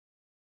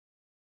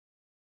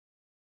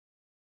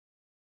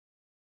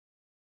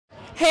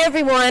Hey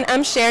everyone,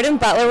 I'm Sheridan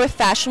Butler with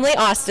Fashionably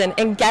Austin,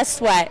 and guess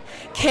what?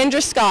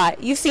 Kendra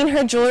Scott. You've seen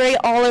her jewelry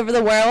all over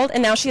the world,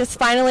 and now she has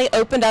finally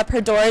opened up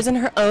her doors in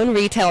her own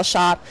retail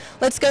shop.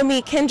 Let's go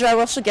meet Kendra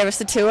where she'll give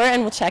us a tour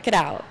and we'll check it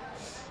out.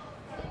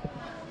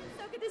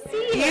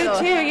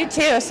 You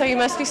too. So you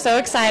must be so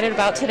excited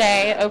about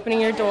today,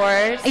 opening your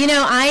doors. You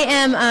know,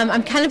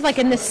 I'm kind of like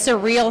in this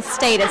surreal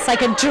state. It's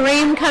like a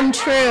dream come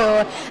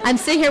true. I'm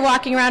sitting here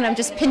walking around, I'm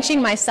just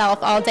pinching myself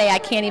all day. I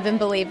can't even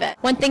believe it.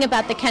 One thing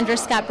about the Kendra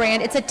Scott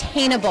brand, it's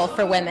attainable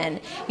for women.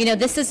 You know,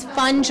 this is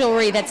fun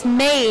jewelry that's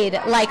made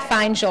like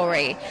fine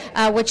jewelry,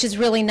 which is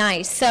really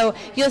nice. So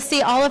you'll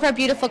see all of our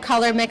beautiful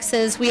color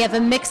mixes. We have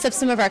a mix of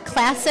some of our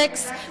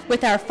classics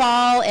with our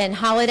fall and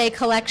holiday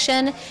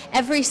collection.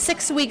 Every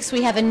 6 weeks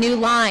we have a new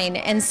line,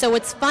 and so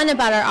what's fun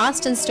about our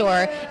Austin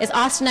store is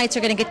Austinites are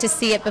going to get to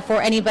see it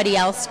before anybody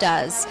else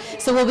does.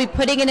 So we'll be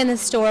putting it in the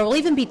store. We'll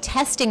even be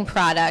testing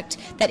product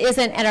that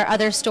isn't at our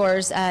other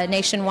stores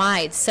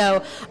nationwide.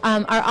 So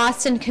our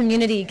Austin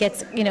community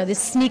gets, you know,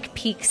 these sneak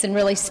peeks and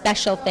really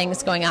special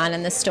things going on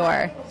in the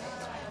store.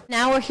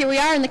 Now here we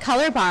are in the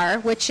color bar,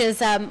 which is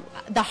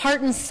the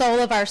heart and soul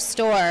of our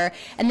store,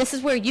 and this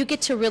is where you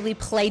get to really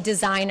play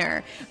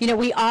designer. You know,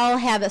 we all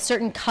have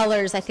certain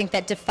colors, I think,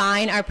 that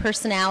define our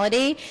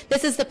personality.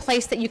 This is the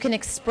place that you can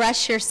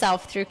express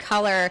yourself through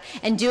color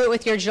and do it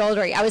with your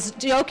jewelry. I was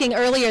joking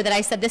earlier that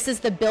I said this is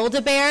the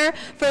Build-A-Bear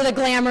for the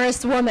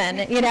glamorous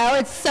woman. You know,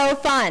 it's so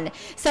fun.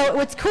 So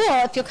what's cool,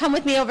 if you'll come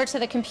with me over to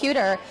the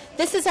computer,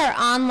 this is our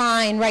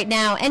online right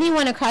now.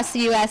 Anyone across the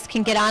U.S.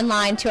 can get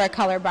online to our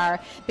color bar,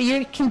 but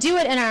you can do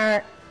it in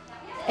our,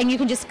 and you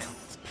can just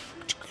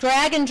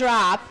drag and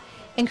drop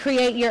and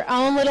create your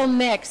own little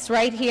mix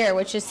right here,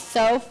 which is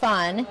so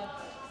fun.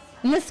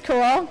 Isn't this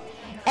cool?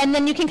 And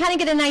then you can kind of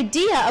get an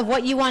idea of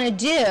what you want to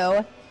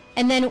do,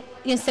 and then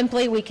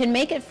simply we can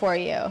make it for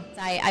you.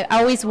 I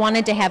always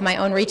wanted to have my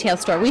own retail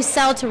store. We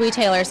sell to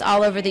retailers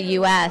all over the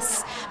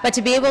U.S., but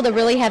to be able to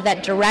really have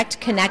that direct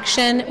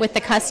connection with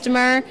the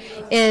customer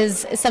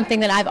is something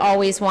that I've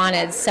always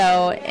wanted.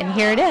 So, and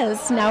here it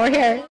is. Now we're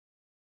here.